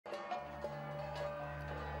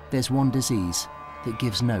there's one disease that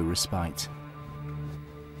gives no respite.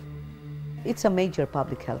 It's a major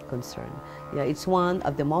public health concern. Yeah, it's one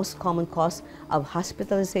of the most common cause of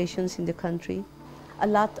hospitalizations in the country. A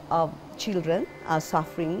lot of children are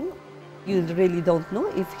suffering. You really don't know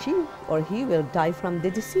if she or he will die from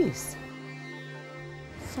the disease.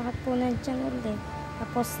 Sakit po ng tiyan ulit.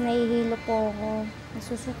 Tapos nahihilo po ako,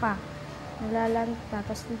 nasusuka, nalalanta,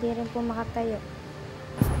 tapos hindi rin po makatayo.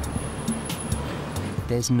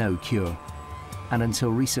 There's no cure, and until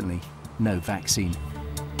recently, no vaccine.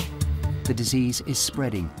 The disease is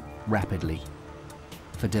spreading rapidly.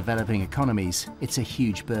 For developing economies, it's a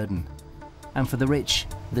huge burden. And for the rich,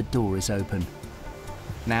 the door is open.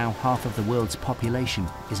 Now half of the world's population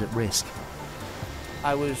is at risk.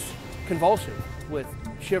 I was convulsive with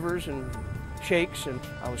shivers and shakes, and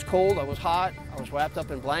I was cold, I was hot, I was wrapped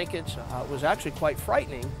up in blankets. It was actually quite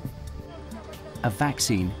frightening. A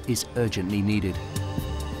vaccine is urgently needed.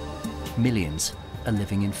 Millions are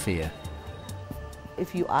living in fear.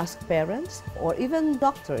 If you ask parents or even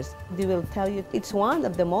doctors, they will tell you it's one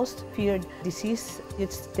of the most feared diseases.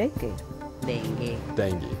 It's dengue. Dengue.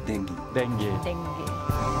 Dengue. Dengue. Dengue. Dengue.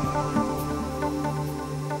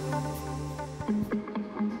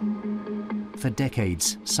 For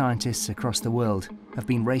decades, scientists across the world have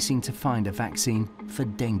been racing to find a vaccine for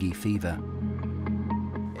dengue fever.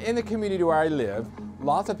 In the community where I live,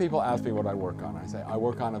 lots of people ask me what I work on. I say, I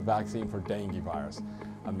work on a vaccine for dengue virus.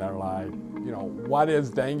 And they're like, you know, what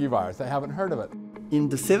is dengue virus? They haven't heard of it. In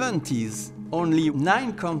the 70s, only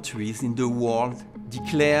 9 countries in the world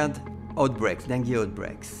declared outbreaks, dengue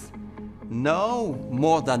outbreaks. Now,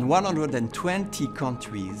 more than 120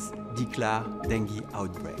 countries declare dengue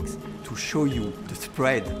outbreaks to show you the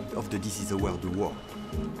spread of the disease around the world.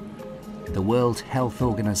 The World Health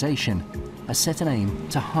Organization has set an aim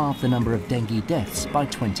to halve the number of dengue deaths by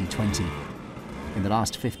 2020. In the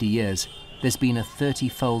last 50 years, there's been a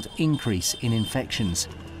 30-fold increase in infections.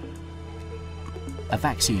 A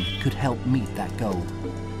vaccine could help meet that goal.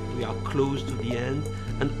 We are close to the end,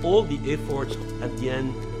 and all the efforts at the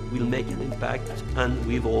end will make an impact, and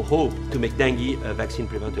we all hope to make dengue a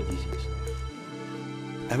vaccine-prevented disease.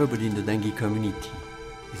 Everybody in the dengue community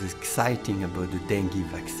is excited about the dengue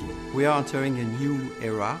vaccine. We are entering a new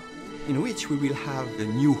era in which we will have a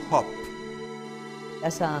new hope.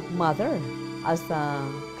 As a mother, as a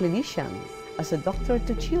clinician, as a doctor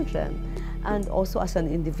to children, and also as an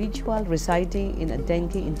individual residing in a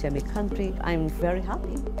dengue endemic country, I'm very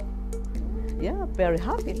happy. Yeah, very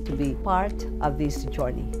happy to be part of this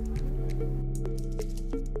journey.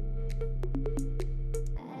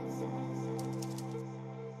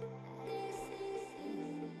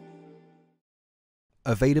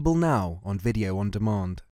 Available now on video on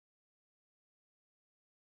demand.